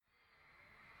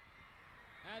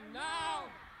And now,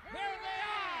 here they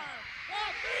are, the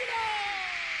Beatles!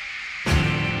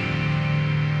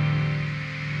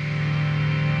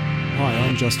 Hi,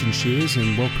 I'm Justin Shears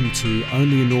and welcome to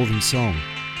Only a Northern Song.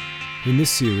 In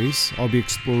this series, I'll be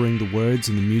exploring the words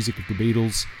and the music of the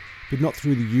Beatles, but not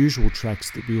through the usual tracks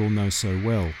that we all know so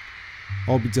well.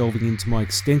 I'll be delving into my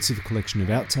extensive collection of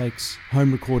outtakes,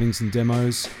 home recordings and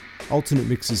demos, alternate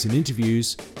mixes and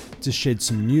interviews, to shed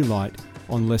some new light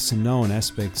on lesser known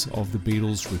aspects of the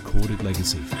Beatles' recorded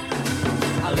legacy.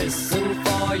 I listen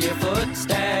for your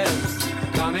footsteps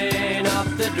coming up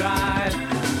the drive.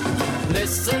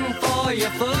 Listen for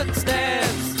your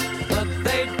footsteps, but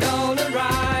they don't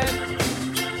arrive.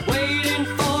 Waiting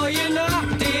for your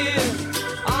knock, dear,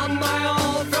 on my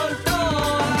old front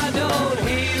door. I don't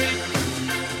hear it.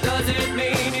 Does it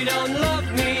mean you don't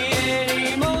love me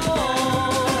anymore?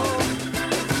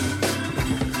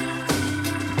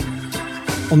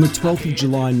 On the 12th of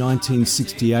July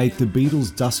 1968, the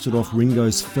Beatles dusted off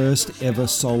Ringo's first ever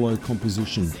solo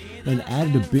composition and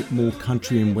added a bit more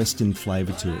country and western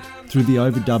flavour to it through the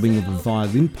overdubbing of a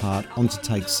violin part onto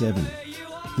take 7.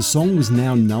 The song was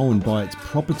now known by its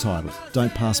proper title,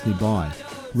 Don't Pass Me By,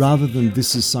 rather than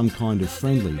This Is Some Kind of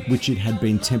Friendly, which it had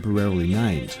been temporarily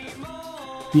named.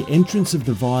 The entrance of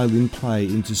the violin player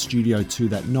into Studio 2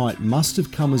 that night must have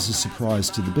come as a surprise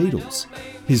to the Beatles.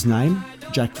 His name?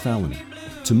 Jack Fallon.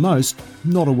 To most,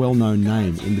 not a well-known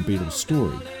name in the Beatles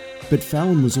story. But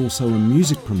Fallon was also a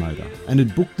music promoter and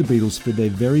had booked the Beatles for their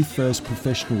very first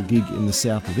professional gig in the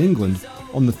south of England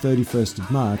on the 31st of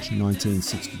March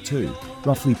 1962,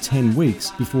 roughly 10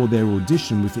 weeks before their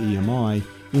audition with EMI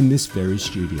in this very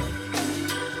studio.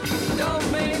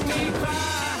 Don't make me cry.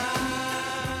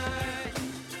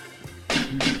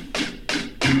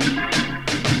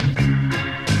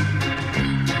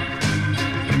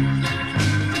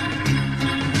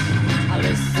 I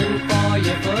listen for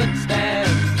your footsteps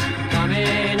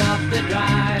coming up the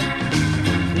drive.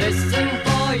 Listen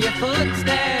for your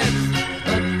footsteps,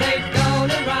 but they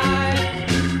don't arrive.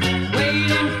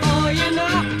 Waiting for your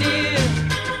knock, dear,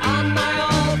 on my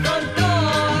old front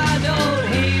door. I don't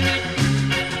hear it.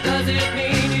 Does it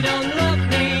mean you don't love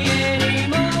me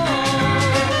anymore?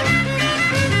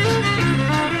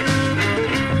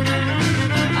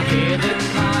 I hear the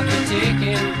clock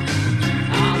ticking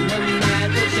on the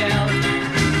mantel shelf.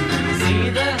 See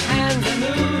the hands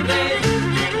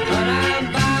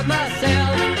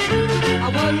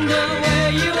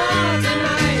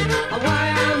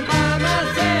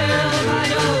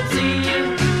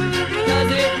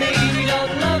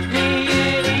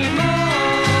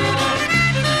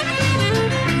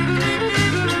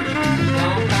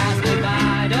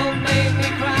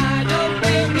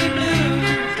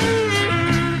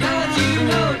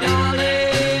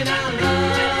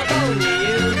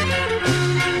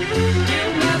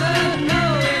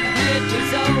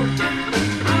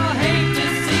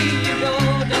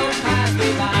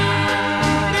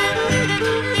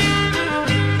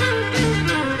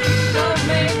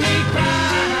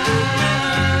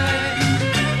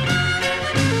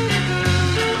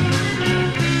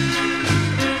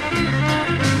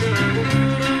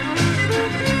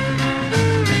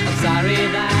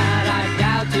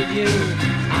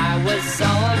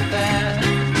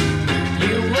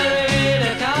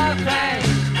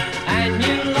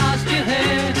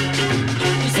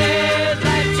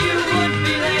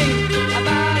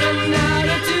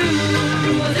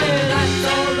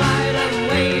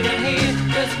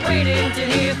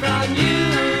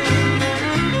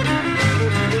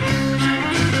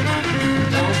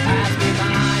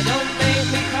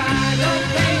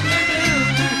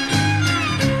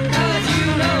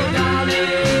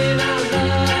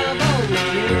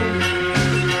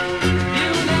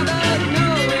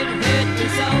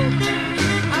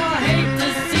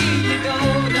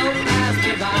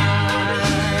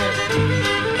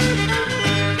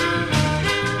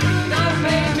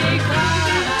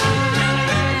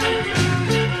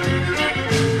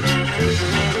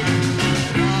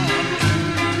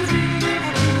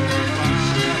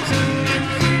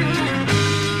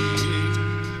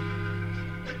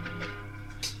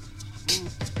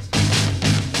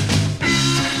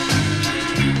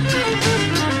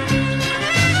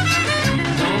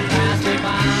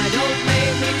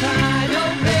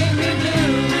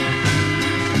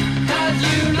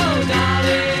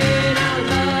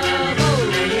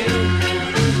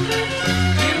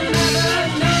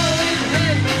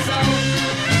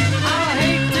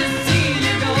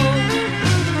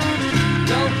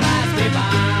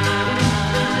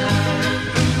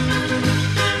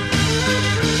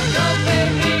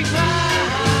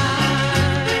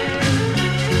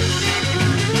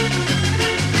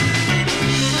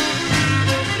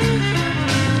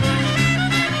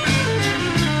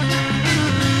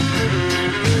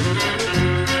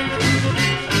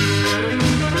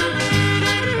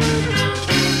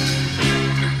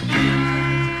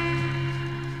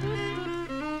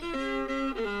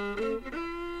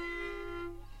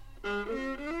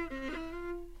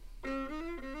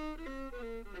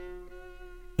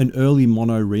an early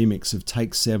mono remix of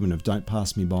Take 7 of Don't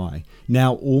Pass Me By,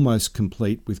 now almost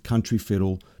complete with country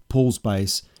fiddle, Paul's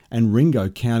bass, and Ringo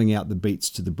counting out the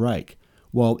beats to the break,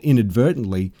 while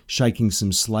inadvertently shaking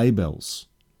some sleigh bells.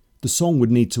 The song would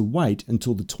need to wait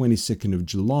until the 22nd of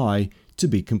July to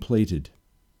be completed.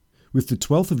 With the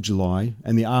 12th of July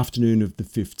and the afternoon of the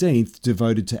 15th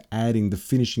devoted to adding the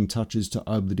finishing touches to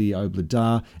Obla-Dee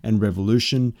Obla-Da and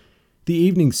Revolution, the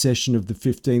evening session of the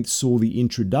 15th saw the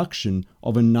introduction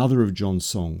of another of John's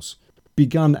songs,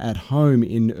 begun at home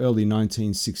in early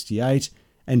 1968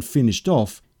 and finished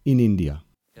off in India.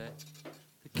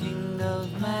 The king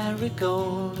of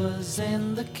Marigold was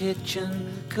in the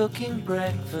kitchen cooking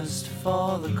breakfast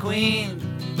for the queen.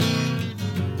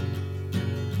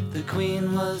 The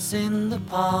queen was in the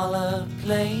parlour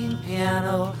playing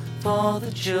piano for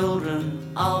the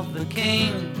children of the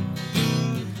king.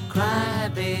 Cry,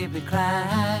 baby,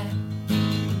 cry,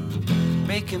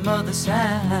 make your mother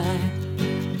sigh.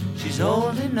 She's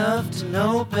old enough to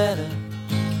know better,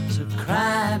 so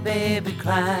cry, baby,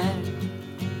 cry.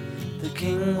 The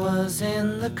king was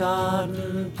in the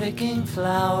garden picking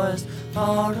flowers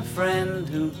for a friend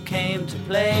who came to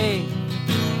play.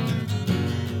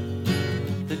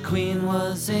 The queen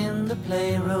was in the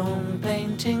playroom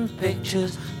painting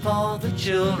pictures for the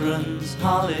children's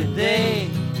holiday.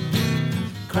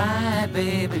 Cry,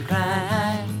 baby,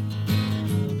 cry,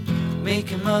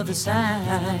 make your mother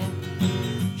sigh.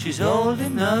 She's old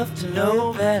enough to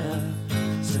know better,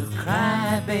 so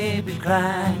cry, baby,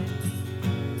 cry.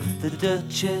 The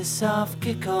Duchess of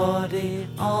Kirkcaldy,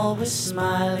 always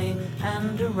smiling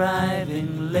and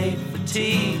arriving late for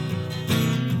tea.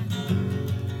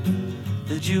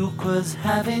 The Duke was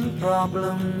having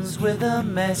problems with a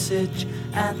message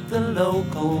at the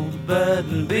local bird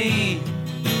and bee.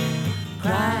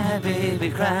 Cry,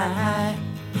 baby, cry,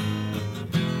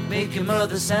 make your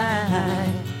mother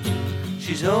sigh.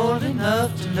 She's old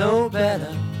enough to know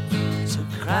better, so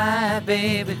cry,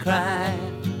 baby, cry.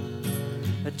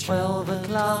 At 12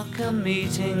 o'clock a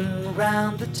meeting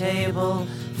round the table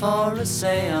for a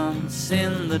seance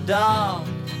in the dark,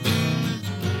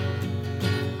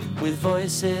 with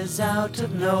voices out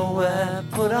of nowhere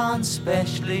put on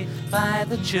specially by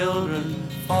the children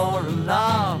for a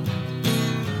laugh.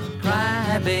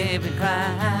 Cry, baby,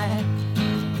 cry,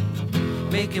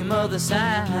 make your mother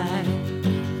sigh.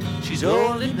 She's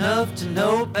old enough to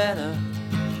know better,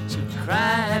 so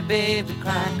cry, baby,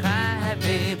 cry, cry,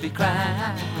 baby,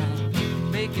 cry,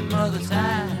 make your mother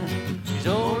sigh. She's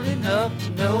old enough to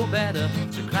know better,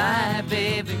 so cry,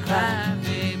 baby, cry,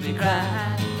 baby,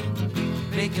 cry,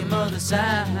 make your mother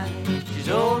sigh. She's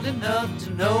old enough to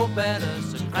know better,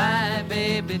 so cry,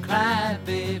 baby, cry,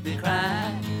 baby,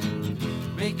 cry,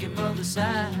 make your mother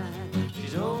sigh.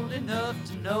 She's old enough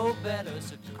to know better,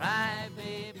 so cry,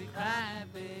 baby, cry,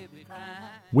 baby, cry.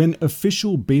 When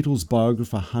official Beatles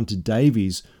biographer Hunter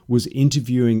Davies was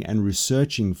interviewing and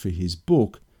researching for his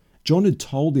book, John had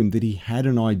told him that he had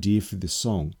an idea for this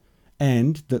song,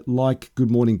 and that, like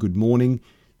Good Morning,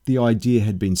 the idea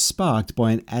had been sparked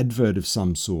by an advert of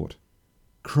some sort.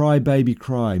 Cry, baby,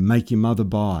 cry, make your mother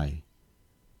buy.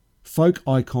 Folk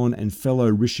icon and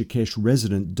fellow Rishikesh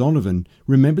resident Donovan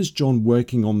remembers John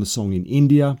working on the song in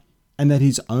India, and that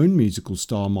his own musical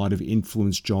style might have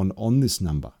influenced John on this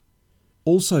number.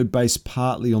 Also based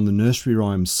partly on the nursery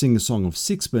rhyme Sing a Song of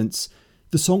Sixpence,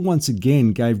 the song once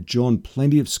again gave John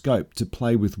plenty of scope to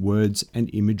play with words and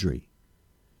imagery.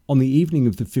 On the evening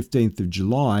of the 15th of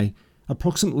July,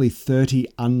 approximately 30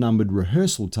 unnumbered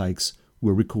rehearsal takes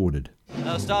were recorded.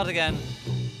 Now start again.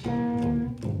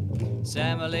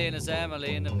 Semolina,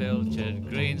 pilchard,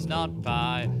 greens not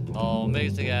pie, all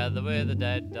mixed together with a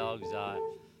dead dog's eye.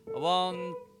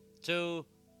 1, 2,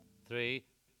 3,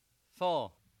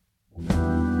 4.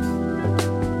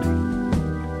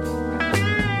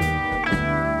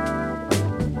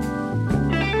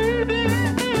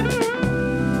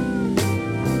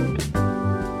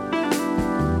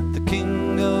 The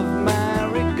king of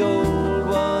Marigold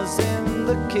was in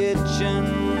the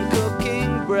kitchen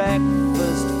cooking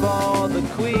breakfast for the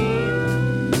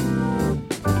queen.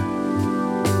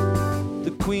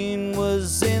 The queen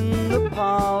was in the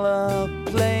parlour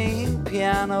playing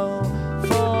piano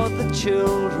for the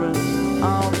children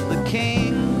of the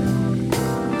king.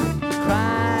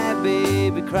 Cry,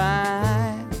 baby,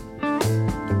 cry,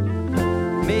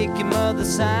 make your mother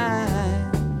sigh.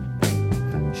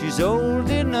 She's old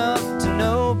enough to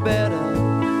know better,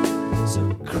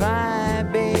 so cry,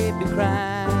 baby,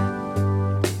 cry.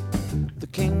 The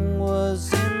king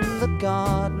was in the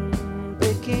garden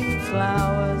picking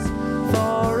flowers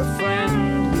for a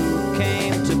friend who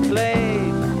came to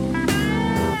play.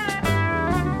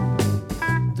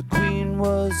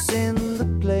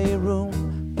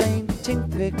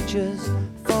 pictures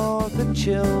for the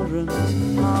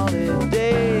children's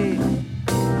holiday.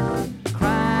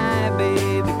 Cry,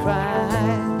 baby,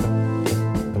 cry.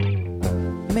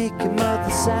 Make your mother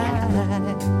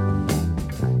sigh.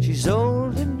 She's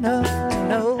old enough to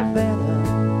know better.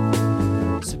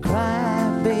 So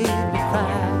cry, baby,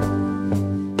 cry.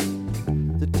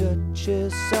 The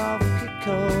Duchess of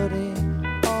Kirkcaldy,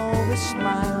 always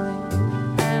smiling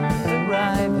and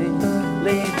arriving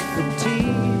late for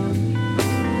tea.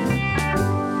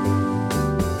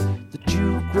 The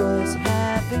Duke was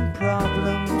having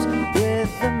problems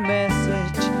with the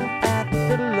message at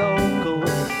the local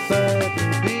bird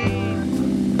and bee.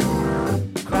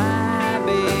 Cry,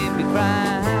 baby,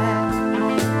 cry.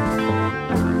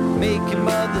 Make your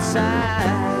mother sigh.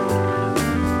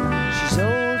 She's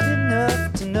old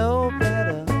enough to know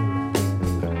better.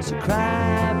 So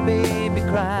cry, baby,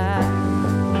 cry.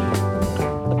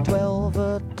 At 12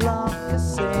 o'clock a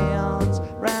seance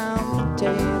round the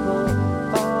table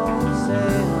for a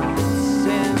seance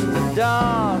in the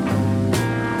dark,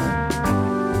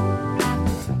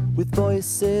 with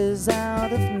voices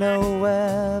out of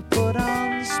nowhere put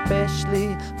on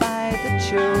specially by the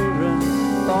children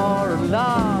for a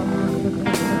lark.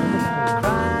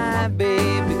 Cry,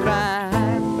 baby, cry.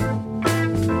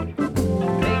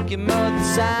 Make your mother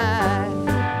sigh.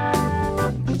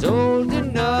 She's old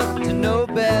enough to know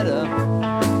better.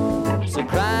 So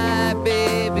cry,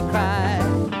 baby, cry.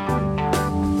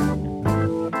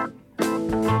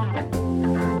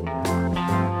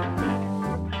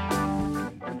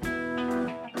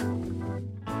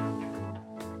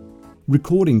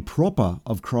 Recording proper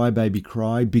of Cry Baby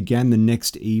Cry began the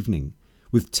next evening,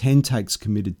 with 10 takes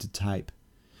committed to tape.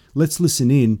 Let's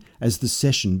listen in as the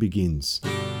session begins.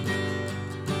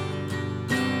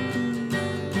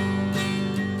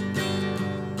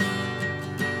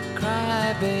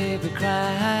 Cry, baby,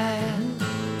 cry.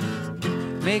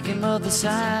 Make your mother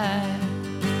sigh.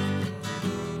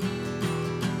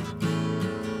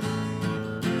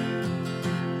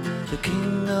 The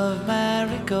king of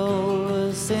Marigold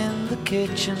was in the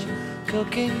kitchen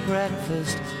cooking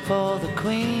breakfast for the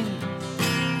queen.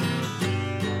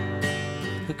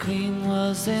 The queen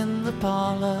was in the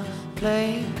parlour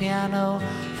playing piano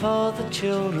for the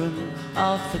children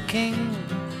of the king.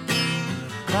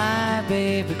 Cry,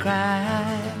 baby,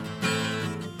 cry.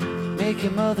 Make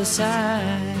your mother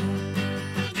sigh.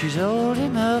 She's old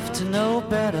enough to know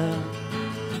better.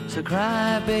 So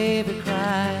cry, baby,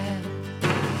 cry.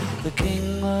 The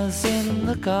king was in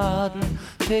the garden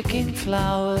picking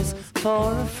flowers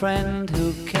for a friend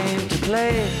who came to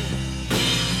play.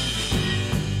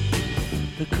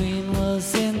 The queen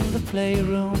was in the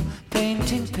playroom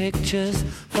painting pictures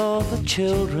for the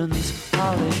children's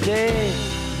holiday.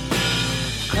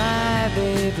 Cry,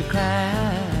 baby,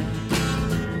 cry.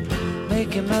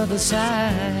 Make your mother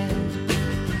sigh.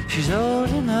 She's old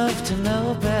enough to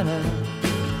know better.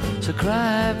 So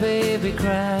cry, baby,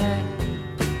 cry.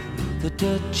 The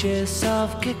Duchess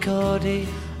of Kirkcaldy,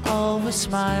 always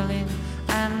smiling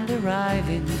and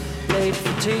arriving late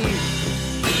for tea.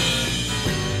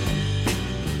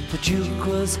 The Duke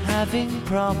was having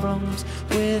problems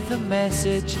with a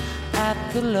message at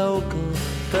the local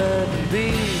bird and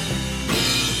bee.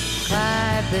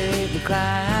 Cry, baby,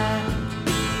 cry.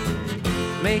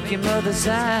 Make your mother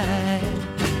sigh.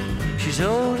 She's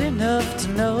old enough to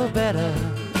know better.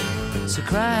 So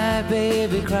cry,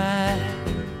 baby, cry.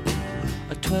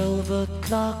 At 12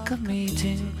 o'clock a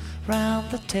meeting round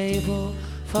the table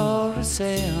for a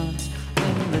seance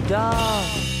in the dark,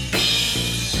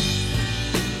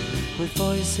 with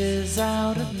voices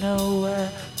out of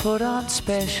nowhere put on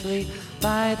specially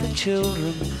by the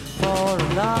children for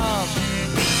a laugh.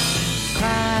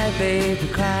 Cry, baby,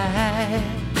 cry.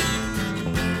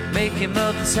 Make your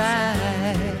mother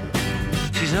sigh.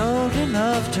 She's old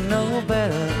enough to know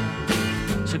better.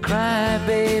 So cry,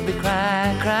 baby,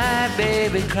 cry. Cry,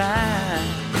 baby, cry.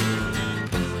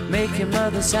 Make your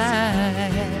mother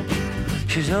sigh.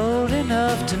 She's old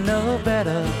enough to know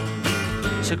better.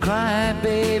 So cry,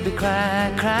 baby,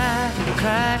 cry. Cry,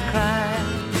 cry, cry.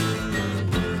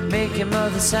 Make your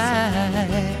mother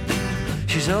sigh.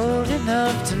 She's old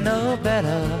enough to know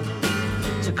better.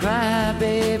 So cry,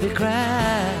 baby,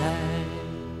 cry.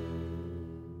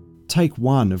 Take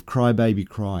 1 of Cry Baby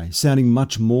Cry, sounding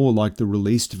much more like the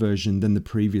released version than the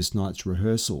previous night's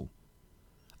rehearsal.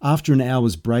 After an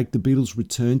hour's break, the Beatles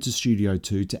returned to Studio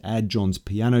 2 to add John's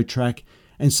piano track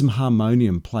and some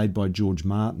harmonium played by George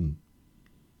Martin.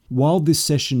 While this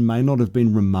session may not have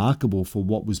been remarkable for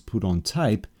what was put on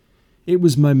tape, it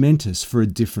was momentous for a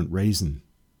different reason.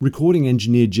 Recording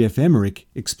engineer Jeff Emmerich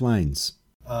explains.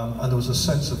 And there was a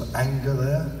sense of anger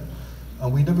there.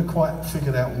 And we never quite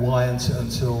figured out why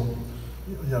until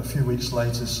a few weeks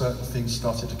later, certain things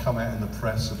started to come out in the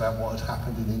press about what had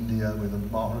happened in India with the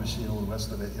Maharishi and all the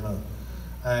rest of it,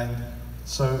 And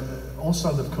so,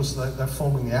 also, of course, they're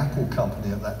forming the Apple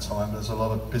company at that time. There's a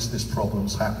lot of business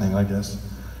problems happening, I guess.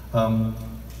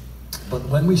 But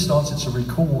when we started to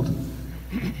record,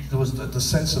 there was the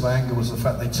sense of anger was the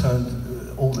fact they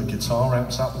turned all the guitar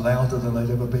amps up louder than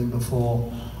they'd ever been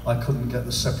before. I couldn't get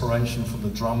the separation from the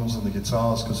drums and the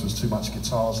guitars because there was too much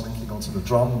guitars linking onto the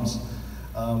drums.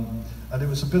 And it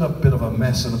was a bit of a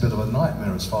mess and a bit of a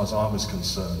nightmare as far as I was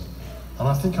concerned. And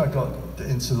I think I got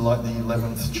into like the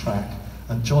 11th track,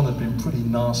 and John had been pretty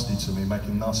nasty to me,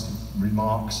 making nasty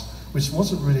remarks, which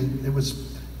wasn't really, it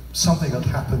was something that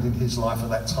happened in his life at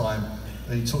that time,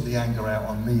 and he took the anger out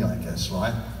on me, I guess,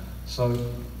 right? So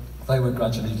they were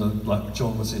gradually, like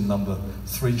John was in number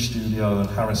 3 studio, and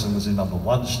Harrison was in number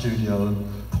 1 studio,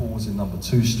 and Paul was in number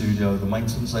 2 studio. The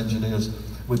maintenance engineers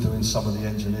were doing some of the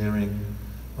engineering.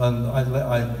 And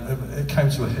it came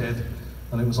to a head,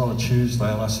 and it was on a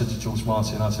Tuesday, and I said to George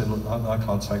Martin, I said, look, I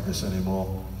can't take this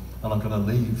anymore, and I'm going to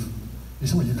leave. He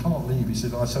said, well, you can't leave. He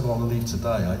said, I said, well, I'll leave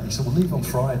today. He said, well, leave on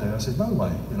Friday. I said, no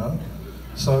way,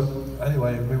 So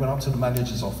anyway, we went up to the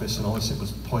manager's office, and obviously it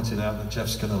was pointed out that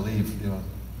Jeff's going to leave,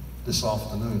 this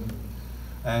afternoon.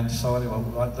 And so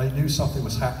anyway, they knew something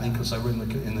was happening because they were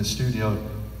in the studio,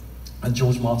 and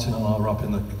George Martin and I were up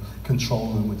in the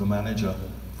control room with the manager,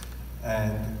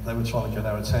 and they were trying to get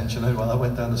our attention. Anyway, I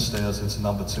went down the stairs into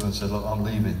number 2 and said, look, I'm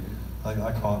leaving.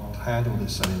 I can't handle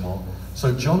this anymore.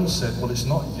 So John said, well, it's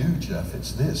not you, Jeff,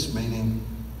 it's this, meaning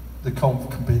the comp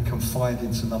can be confined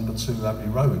into number 2 Abbey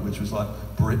Road, which was like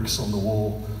bricks on the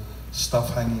wall,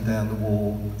 stuff hanging down the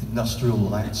wall, industrial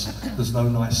lights, there's no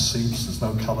nice seats, there's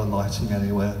no colour lighting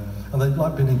anywhere, and they'd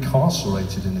like been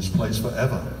incarcerated in this place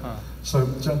forever. So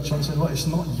John said, well, it's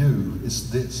not you, it's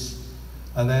this.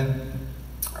 And then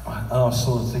I was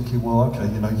sort of thinking, well, okay,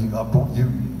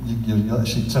 you're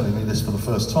actually telling me this for the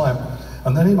first time.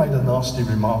 And then he made a nasty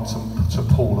remark to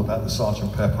Paul about the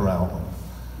Sgt. Pepper album.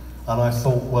 And I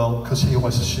thought, well, because he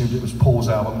always assumed it was Paul's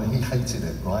album and he hated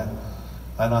it, right?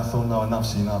 And I thought, no,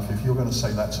 enough's enough. If you're going to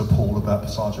say that to Paul about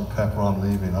Sgt. Pepper, I'm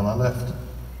leaving. And I left,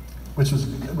 which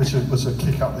was a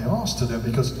kick up the arse to them,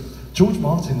 because George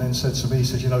Martin then said to me, he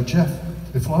said, Jeff,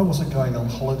 if I wasn't going on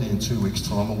holiday in 2 weeks'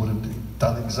 time, I would have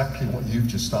done exactly what you've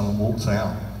just done and walked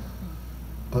out.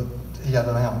 But he had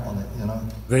an out on it,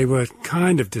 They were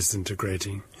kind of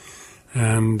disintegrating,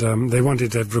 and they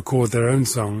wanted to record their own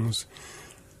songs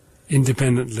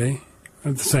independently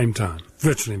at the same time.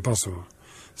 Virtually impossible.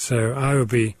 So I would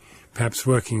be perhaps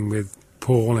working with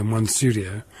Paul in one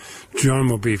studio, John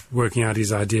would be working out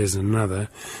his ideas in another,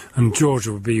 and George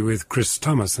would be with Chris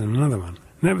Thomas in another one.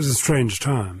 And that was a strange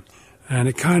time, and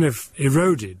it kind of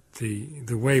eroded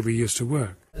the way we used to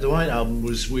work. The White Album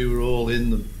was, we were all in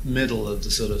the middle of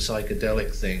the sort of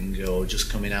psychedelic thing, or just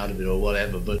coming out of it or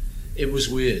whatever, but it was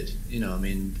weird, I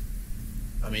mean,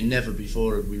 never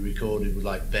before had we recorded with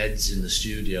like beds in the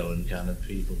studio and kind of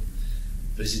people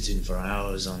visiting for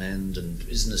hours on end and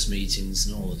business meetings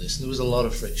and all of this. And there was a lot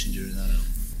of friction during that album.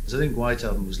 So I think White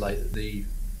Album was like the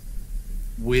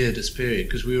weirdest period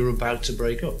because we were about to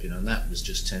break up, and that was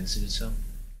just tense in itself.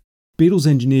 Beatles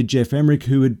engineer Geoff Emerick,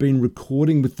 who had been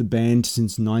recording with the band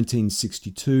since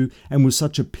 1962 and was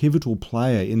such a pivotal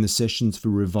player in the sessions for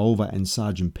Revolver and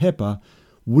Sgt. Pepper,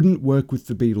 wouldn't work with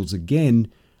the Beatles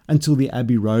again until the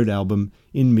Abbey Road album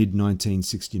in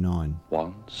mid-1969.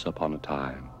 Once upon a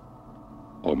time,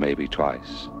 or maybe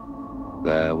twice,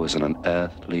 there was an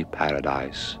unearthly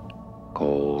paradise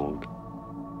called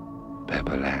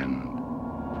Pepperland.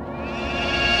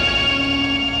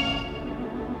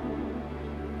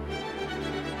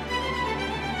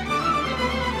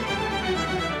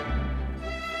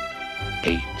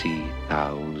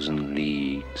 "80,000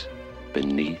 leagues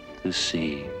beneath the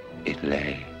sea it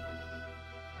lay."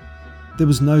 There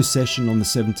was no session on the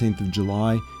 17th of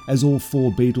July, as all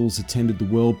 4 Beatles attended the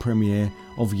world premiere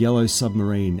of Yellow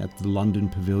Submarine at the London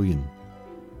Pavilion.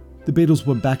 The Beatles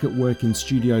were back at work in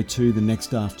Studio 2 the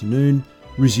next afternoon,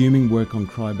 resuming work on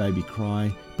Cry Baby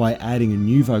Cry by adding a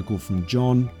new vocal from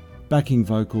John, backing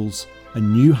vocals, a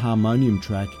new harmonium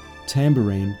track,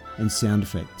 tambourine and sound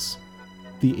effects.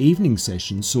 The evening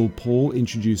session saw Paul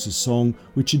introduce a song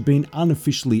which had been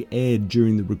unofficially aired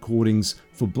during the recordings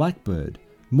for Blackbird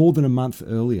more than a month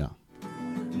earlier.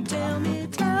 Tell me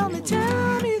the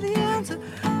answer.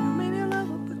 You may be a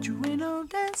lover, but you ain't no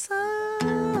dancer.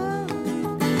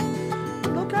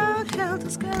 Look out, helter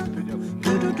skelter.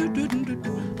 Helter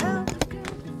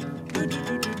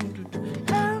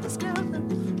skelter.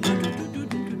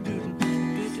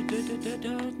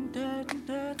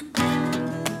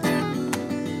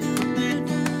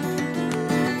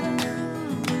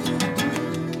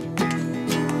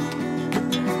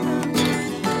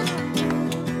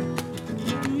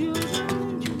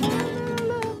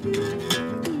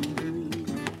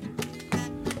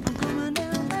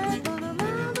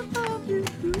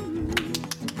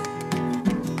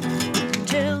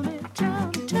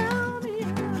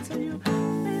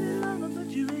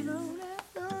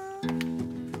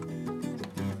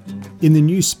 In the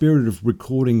new spirit of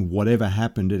recording whatever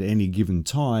happened at any given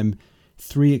time,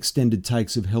 3 extended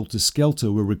takes of Helter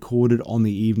Skelter were recorded on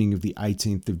the evening of the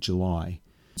 18th of July.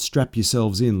 Strap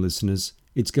yourselves in, listeners.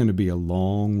 It's going to be a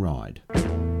long ride.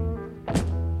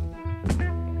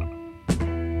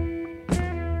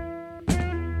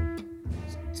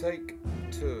 Take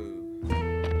 2.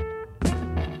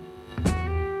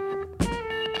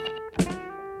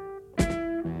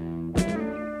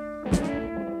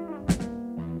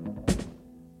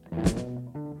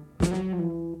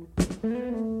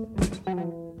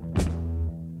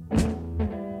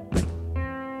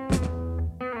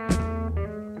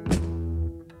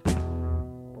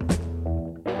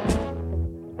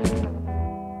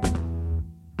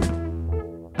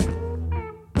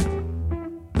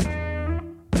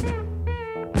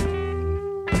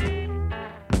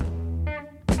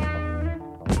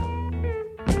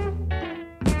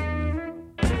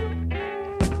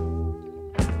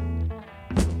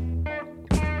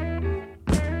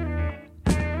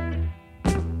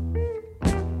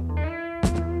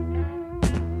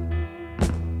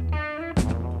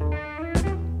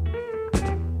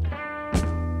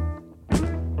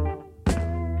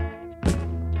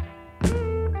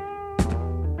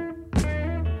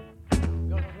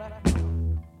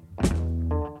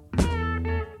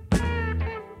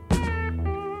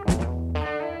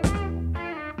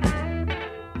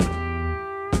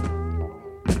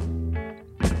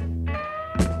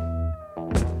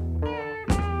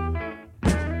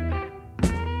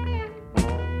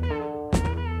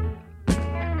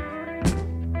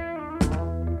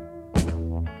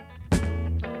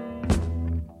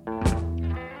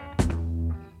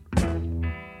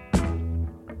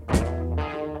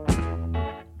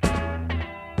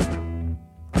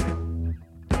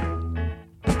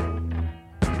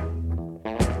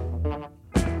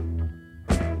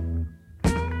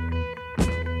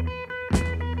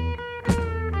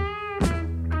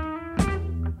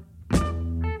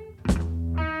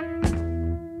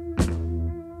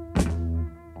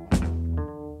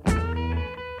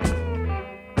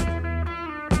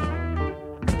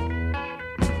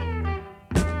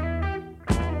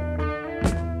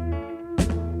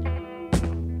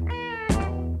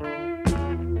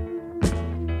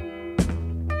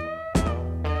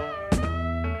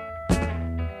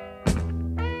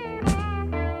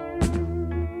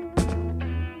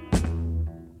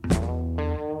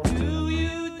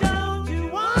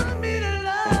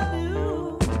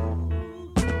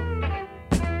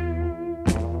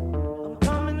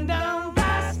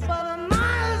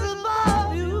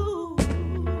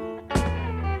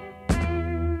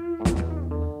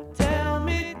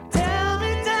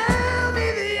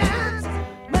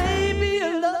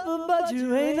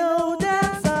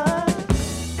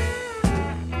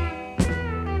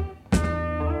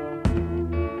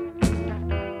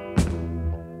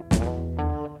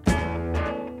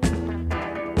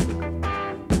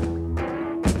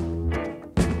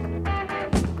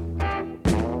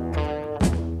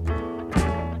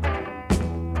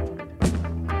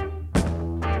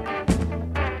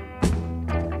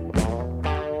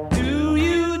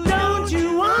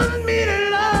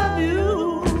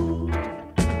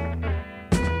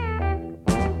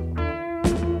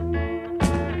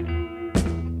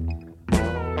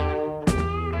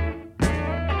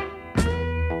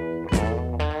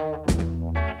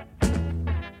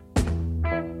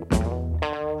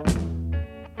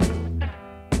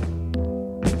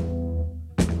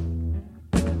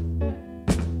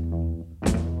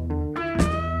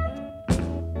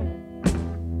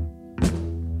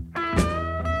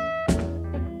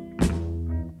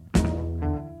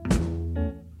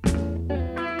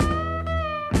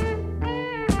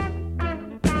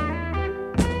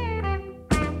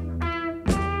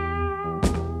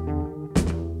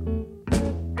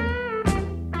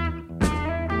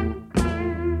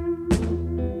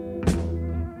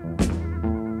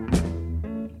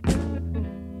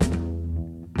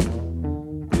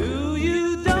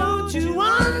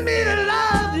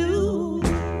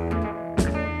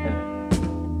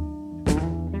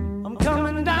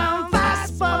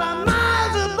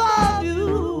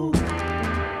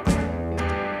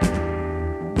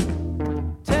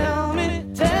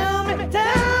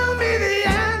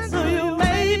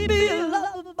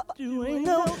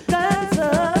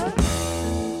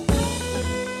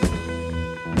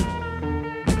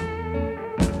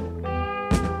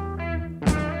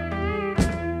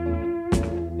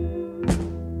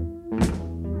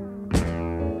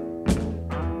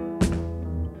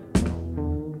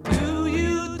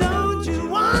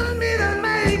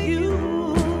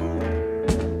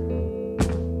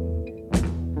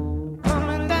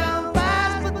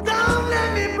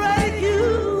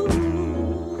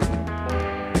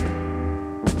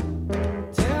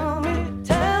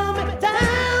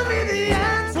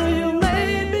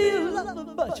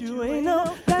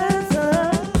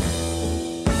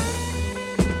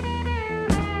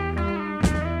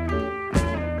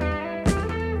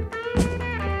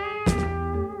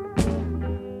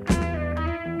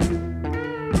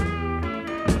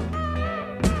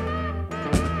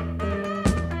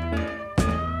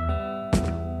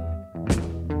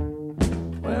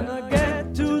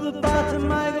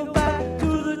 bottom, I go back to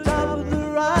the top of the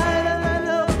ride. And I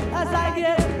know as I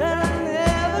get there, I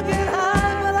never get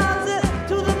high. But I'll sit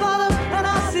to the bottom and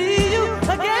I'll see you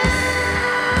again.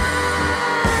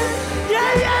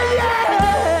 Yeah, yeah, yeah.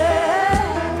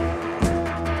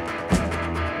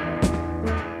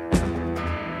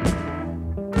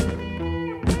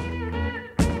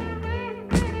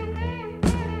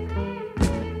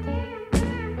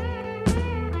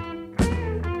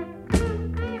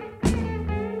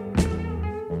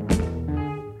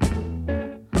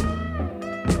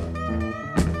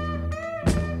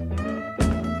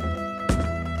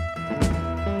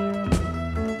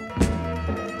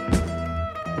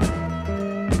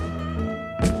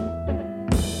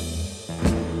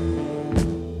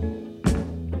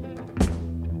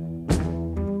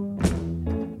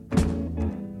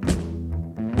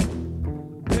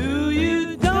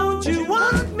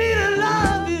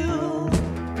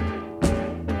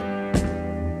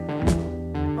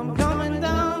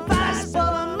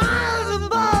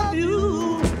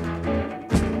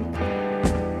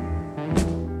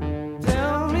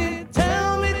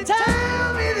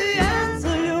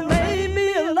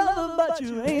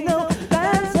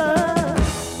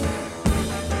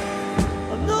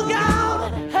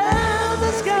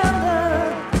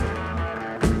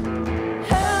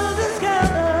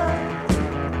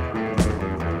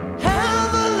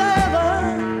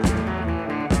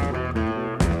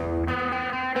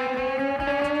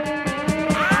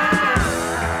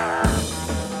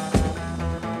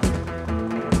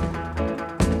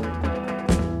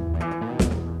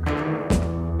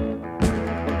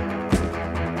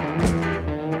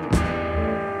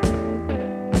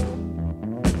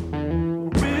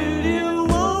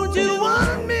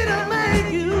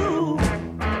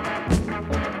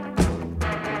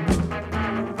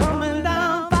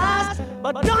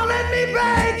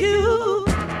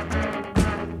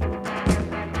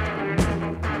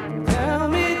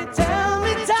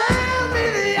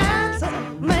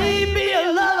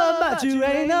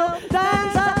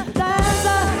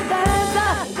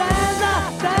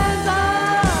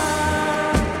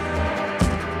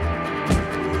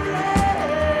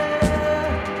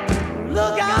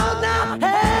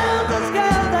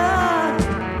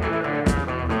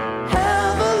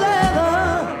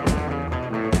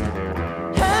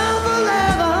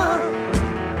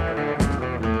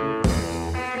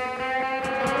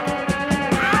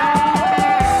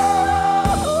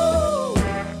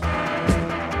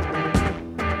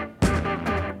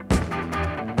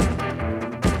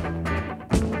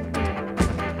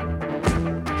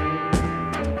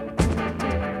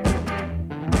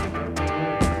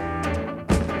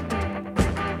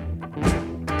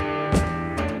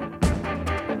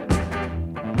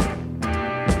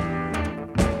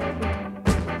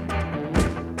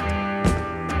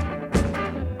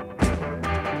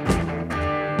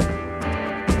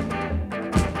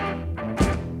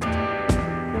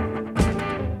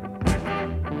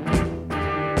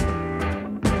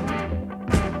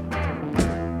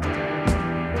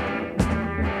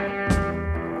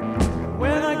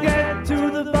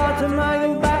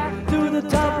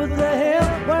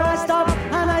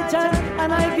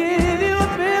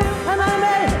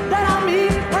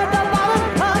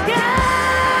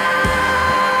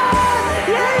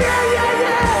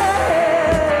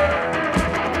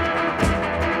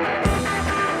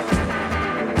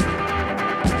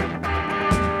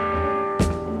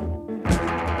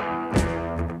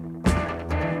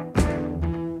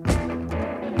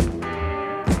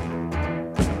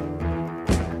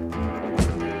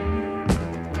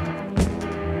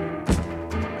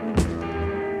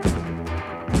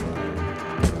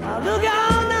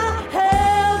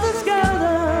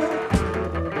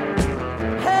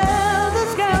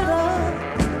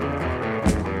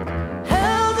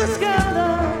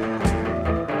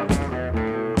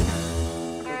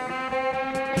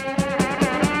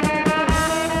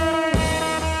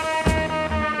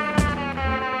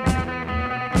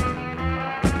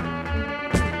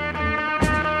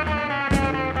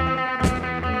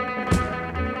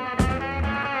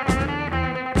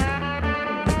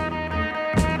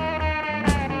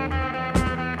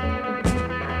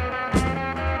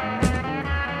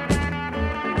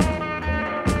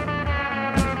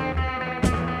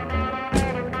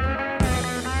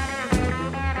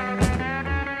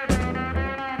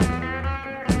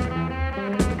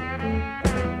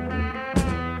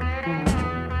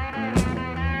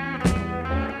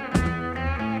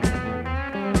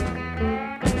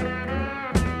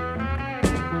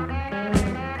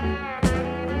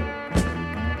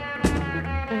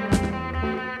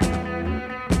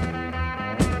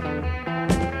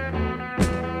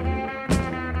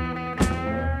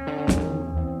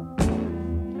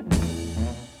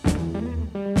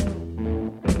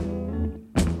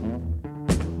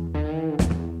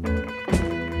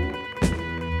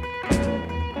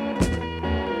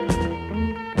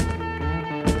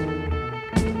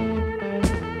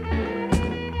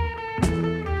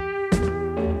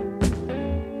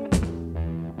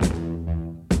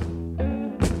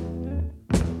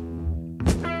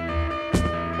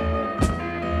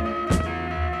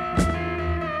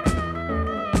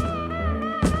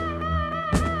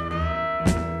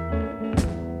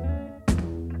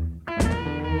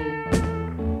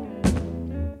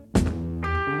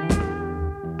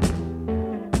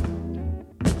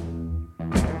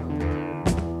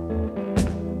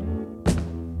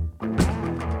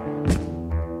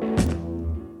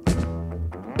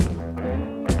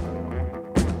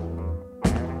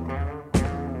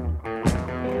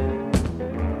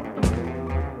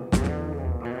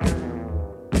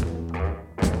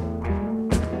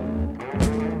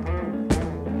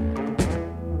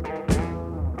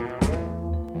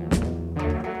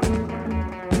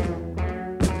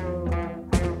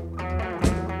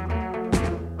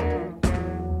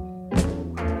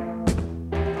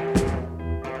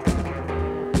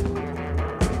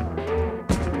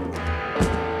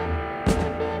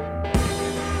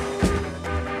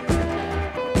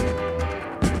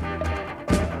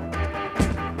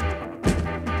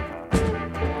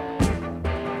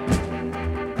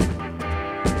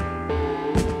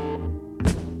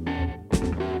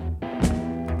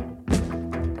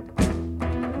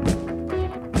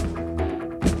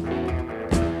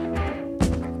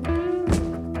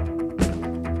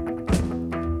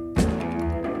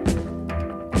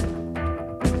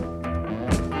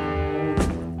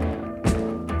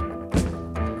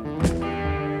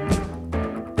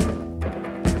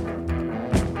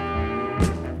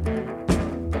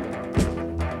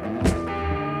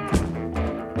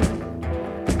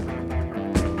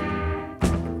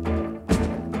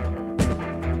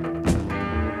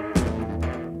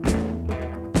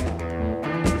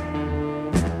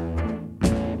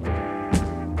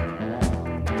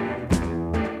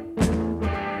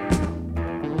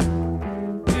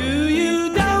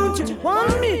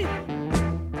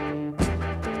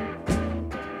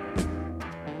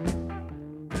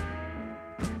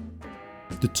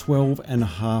 the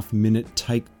 12.5-minute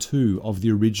take 2 of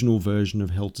the original version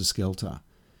of Helter Skelter.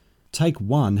 Take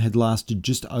 1 had lasted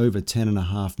just over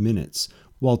 10.5 minutes,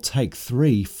 while take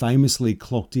 3 famously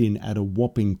clocked in at a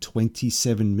whopping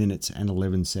 27 minutes and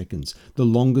 11 seconds, the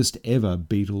longest ever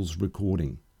Beatles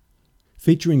recording.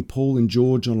 Featuring Paul and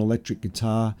George on electric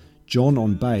guitar, John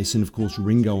on bass and of course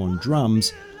Ringo on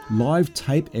drums, live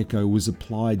tape echo was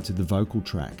applied to the vocal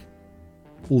track.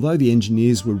 Although the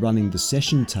engineers were running the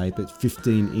session tape at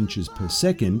 15 inches per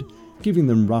second, giving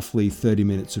them roughly 30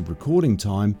 minutes of recording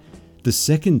time, the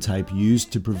second tape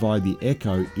used to provide the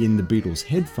echo in the Beatles'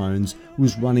 headphones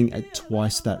was running at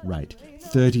twice that rate,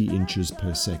 30 inches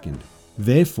per second,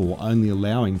 therefore only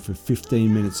allowing for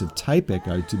 15 minutes of tape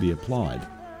echo to be applied.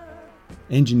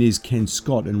 Engineers Ken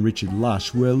Scott and Richard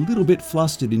Lush were a little bit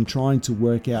flustered in trying to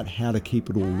work out how to keep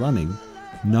it all running,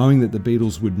 knowing that the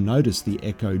Beatles would notice the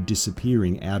echo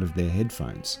disappearing out of their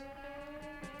headphones.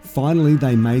 Finally,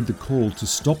 they made the call to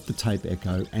stop the tape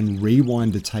echo and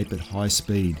rewind the tape at high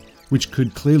speed, which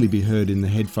could clearly be heard in the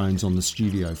headphones on the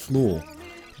studio floor.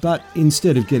 But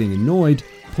instead of getting annoyed,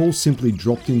 Paul simply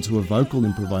dropped into a vocal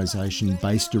improvisation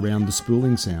based around the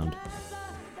spooling sound.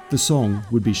 The song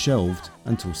would be shelved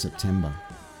until September.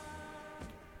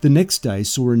 The next day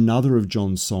saw another of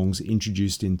John's songs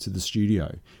introduced into the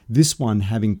studio, this one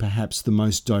having perhaps the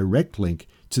most direct link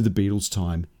to the Beatles'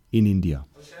 time in India.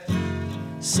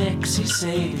 Sexy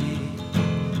Sadie,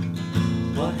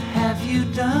 what have you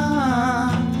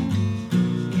done?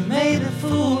 You made a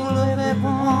fool of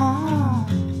everyone.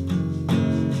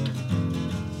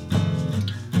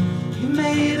 You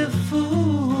made a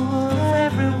fool of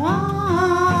everyone.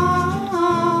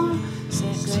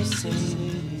 Sexy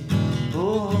Sadie,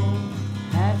 oh,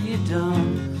 have you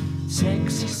done?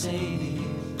 Sexy Sadie,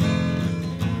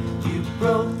 you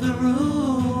broke the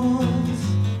rules,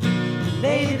 you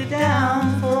laid it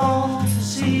down for all to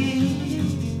see.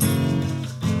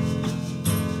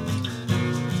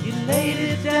 You laid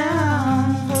it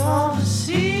down for all to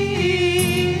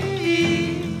see.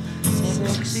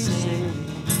 Sexy Sadie,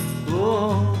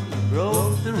 oh, you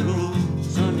broke the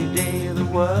rules on your day the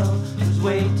world was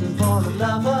waiting for the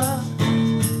lover.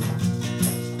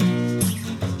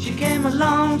 She came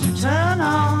along to turn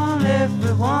on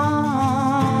everyone.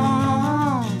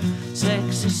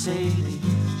 Sexy Sadie,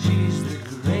 she's the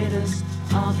greatest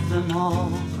of them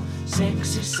all.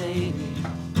 Sexy Sadie,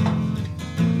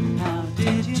 how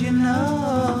did you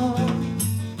know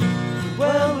the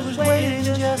world was waiting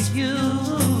just you?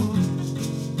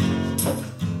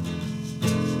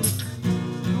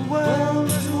 The world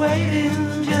was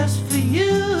waiting just for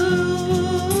you.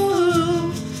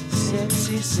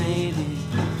 Sexy Sadie,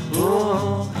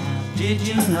 oh, how did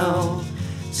you know?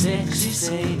 Sexy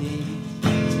Sadie,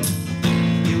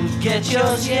 you'll get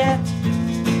yours yet,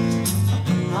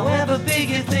 however big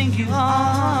you think you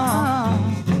are.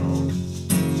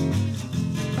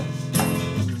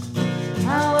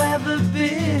 However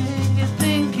big you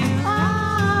think you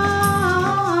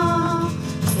are.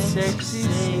 Sexy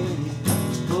Sadie,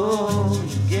 oh,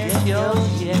 you get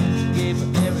yours yet. Gave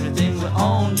her everything we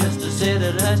own just to sit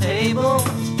at her table.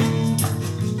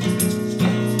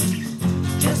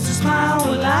 Just a smile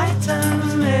will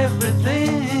lighten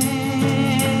everything.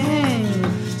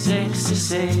 Sexy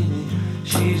Sadie,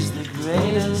 she's the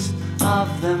greatest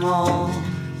of them all.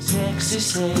 Sexy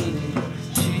Sadie,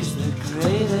 she's the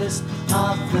greatest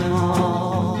of them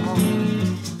all.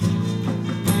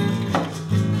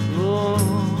 Oh,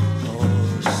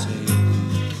 Sadie,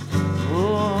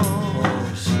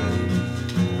 oh, Sadie,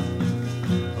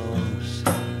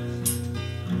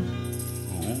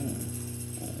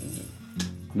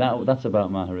 oh, That's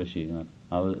about Maharishi.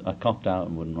 I copped out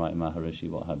and wouldn't write Maharishi,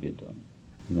 what have you done?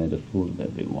 You made a fool of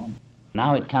everyone.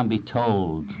 Now it can be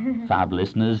told, fab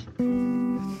listeners. yeah,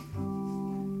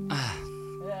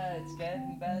 it's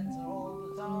getting better all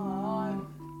the time.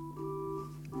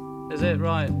 Is it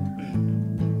right?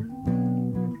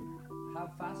 How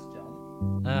fast,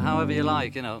 John? However you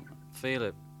like, feel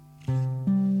it.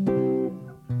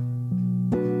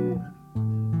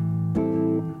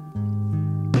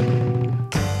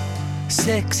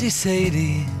 Sexy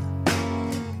Sadie,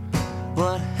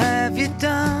 what have you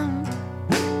done?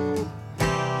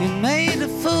 You made a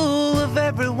fool of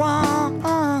everyone.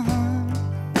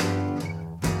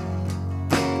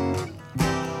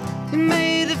 You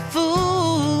made a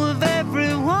fool of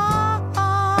everyone.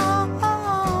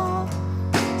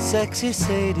 Sexy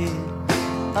Sadie,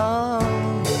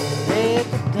 oh,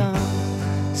 they've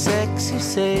done. Sexy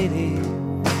Sadie,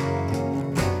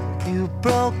 you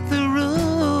broke the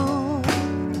rule.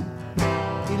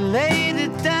 You laid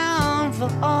it down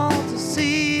for all to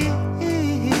see.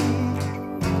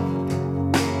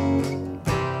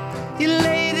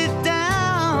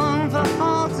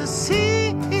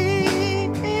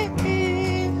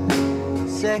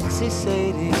 sexy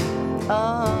Sadie.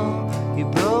 Oh, you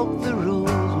broke the rules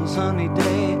one sunny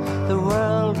day. The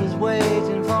world was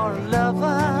waiting for a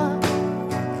lover.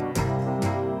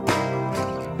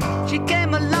 She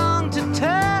came along to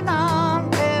turn on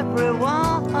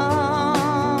everyone.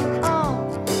 Oh,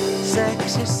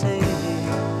 sexy Sadie,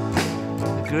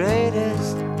 the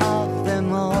greatest of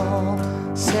them all.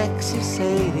 Sexy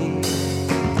Sadie.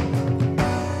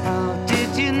 How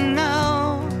did you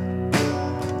know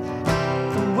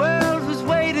the world was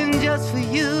waiting just for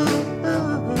you?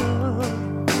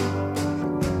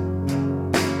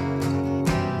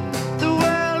 The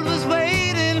world was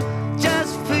waiting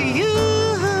just for you.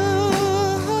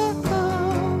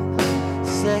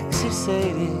 Sexy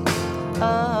Sadie.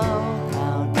 Oh,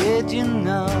 how did you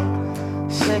know?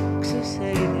 Sexy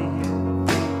Sadie.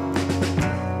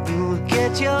 You'll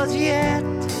get yours yet.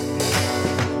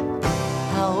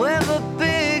 However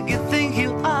big you think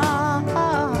you are,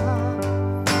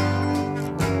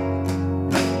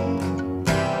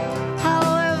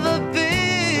 however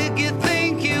big you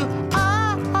think you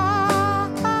are,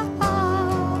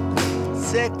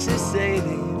 sexy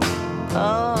Sadie.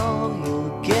 Oh,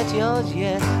 you'll get yours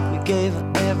yet. We gave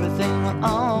her everything we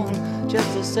own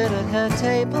just to sit at her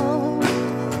table.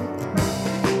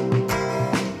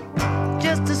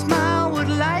 Just a smile would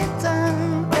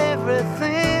lighten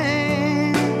everything.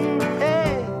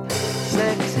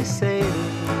 Sexy Sadie,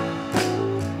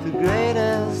 the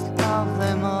greatest of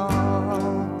them all.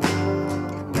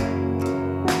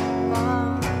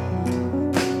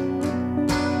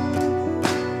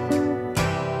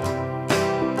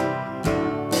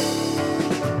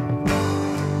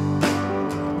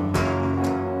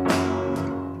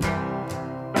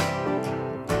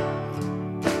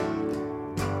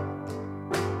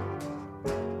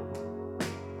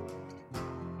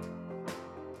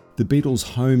 The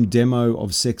Beatles' home demo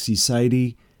of Sexy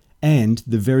Sadie, and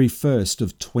the very first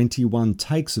of 21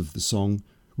 takes of the song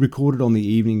recorded on the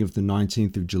evening of the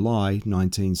 19th of July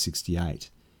 1968.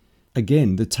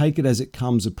 Again, the Take It As It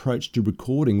Comes approach to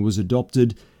recording was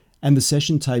adopted, and the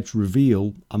session tapes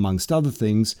reveal, amongst other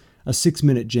things, a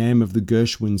 6-minute jam of the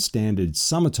Gershwin standard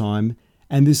Summertime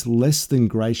and this less than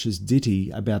gracious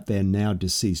ditty about their now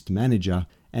deceased manager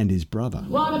and his brother.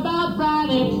 What about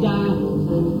Friday's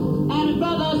time and his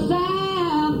brother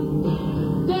Sam?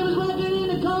 They was working in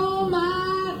the coal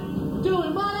mine,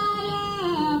 doing what I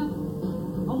am.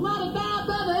 And what about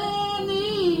brother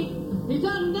Andy? He's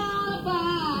hunting down a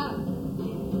fire.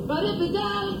 But if he's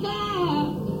down his time,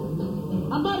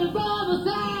 I'm but his brother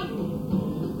Sam.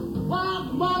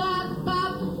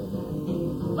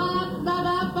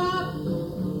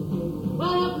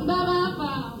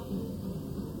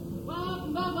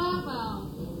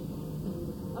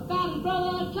 About his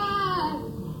brother Clyde,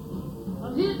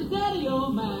 well, he's a dirty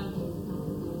old man.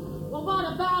 Well, what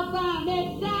about Brian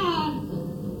next time?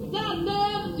 He's down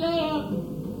there in jail.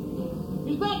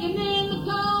 He's working in the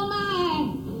coal mine,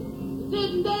 he's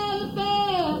sitting there in the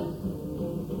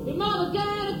bed. His mother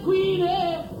got a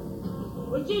queenie,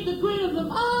 well, she's the queen of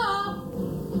them all.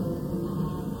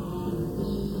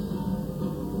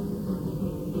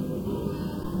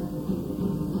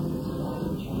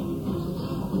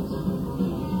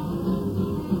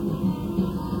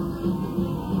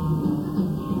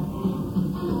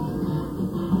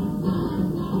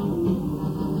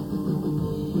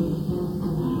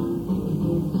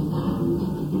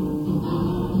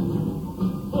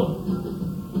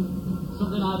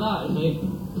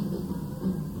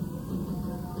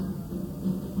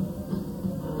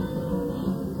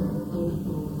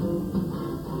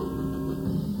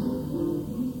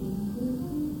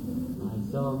 I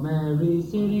saw Mary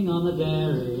sitting on the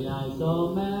dairy. I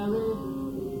saw Mary.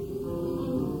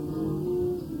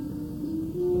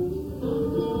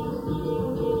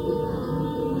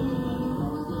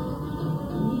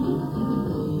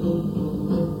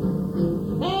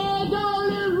 Hey, go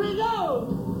little Ringo!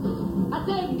 I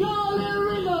said go little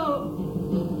Ringo!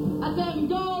 I said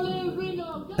go little Ringo!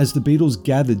 As the Beatles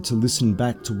gathered to listen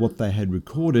back to what they had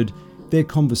recorded, their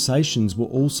conversations were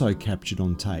also captured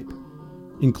on tape,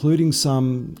 including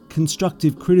some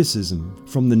constructive criticism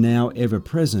from the now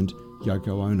ever-present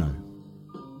Yoko Ono.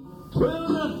 Who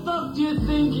the fuck do you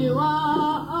think you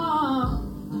are?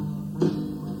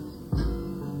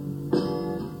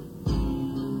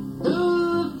 Who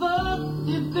the fuck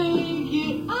do you think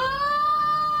you are?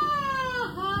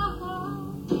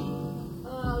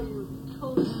 Oh, you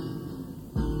cold.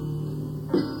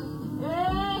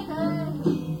 Hey, hey.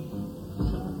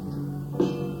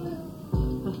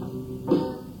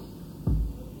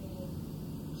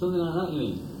 Something like that, you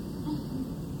mean?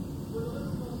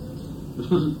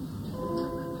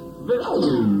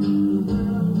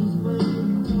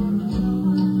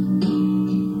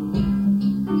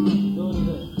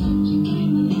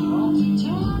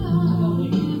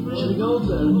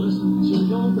 should we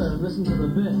go up there and listen to the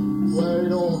bit where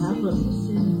it all happened?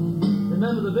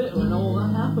 Remember the bit when all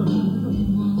that happened?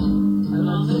 And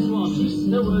on this one,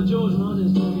 there were George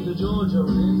Martin's talking to George over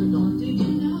the intercom.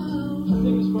 I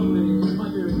think it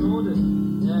might be recorded.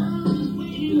 Yeah.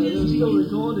 You know, they were still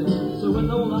recording. So when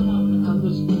all that happened,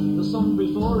 and the song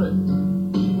before it,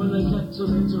 when they kept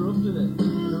sort of interrupting it,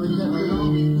 and we kept it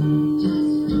on.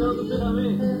 You know the bit I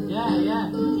mean? Yeah, yeah.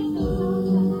 Oh,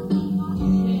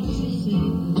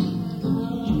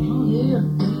 yeah.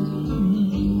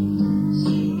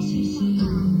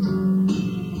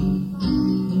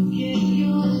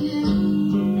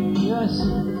 Yes.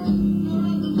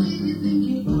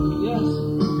 Yes.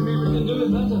 You mean we can do it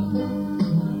better?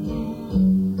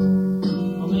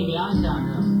 Or maybe I can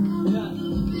now. Yeah.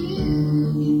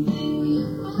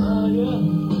 Yeah.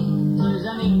 So is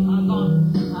any... I've not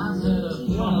answered a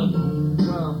proper...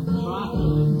 Well,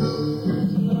 properly.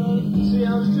 See, I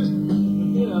was just...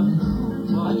 You know...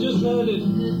 I just heard it.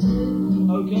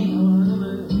 Okay.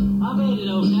 I've heard it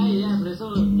okay, yeah, but it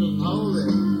sort of doesn't hold it.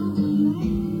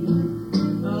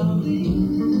 Well,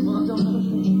 I don't know.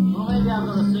 Well, maybe I've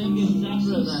got to sing it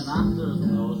separate then after,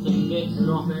 or sing bits,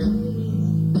 drop it.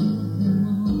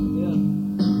 Yeah.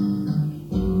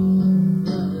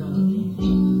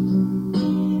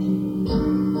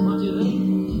 What do you think?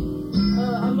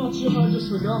 I'm not sure, I just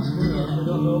forgot. I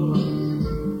forgot all about it.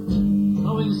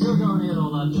 Oh, we can still go and hear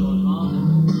all that George Martin.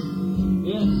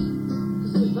 Yes.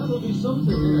 That'll be something,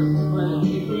 you know. Well,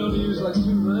 if we only use like 2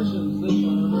 versions, this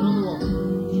one and another one.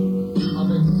 I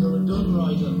think it's sort of done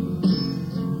right on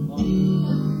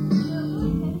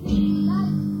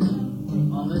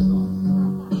this one.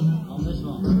 On this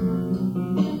one.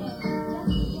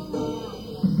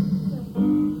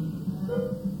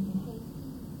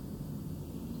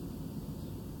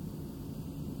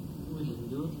 We can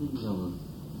do things over.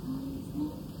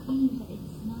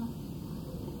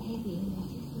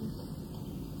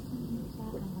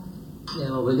 Yeah,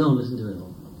 well, we're going to listen to it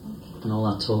all. And all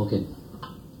that talking.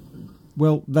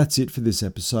 Well, that's it for this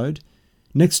episode.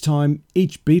 Next time,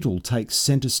 each Beatle takes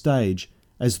centre stage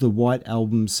as the White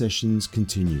Album sessions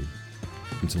continue.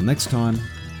 Until next time.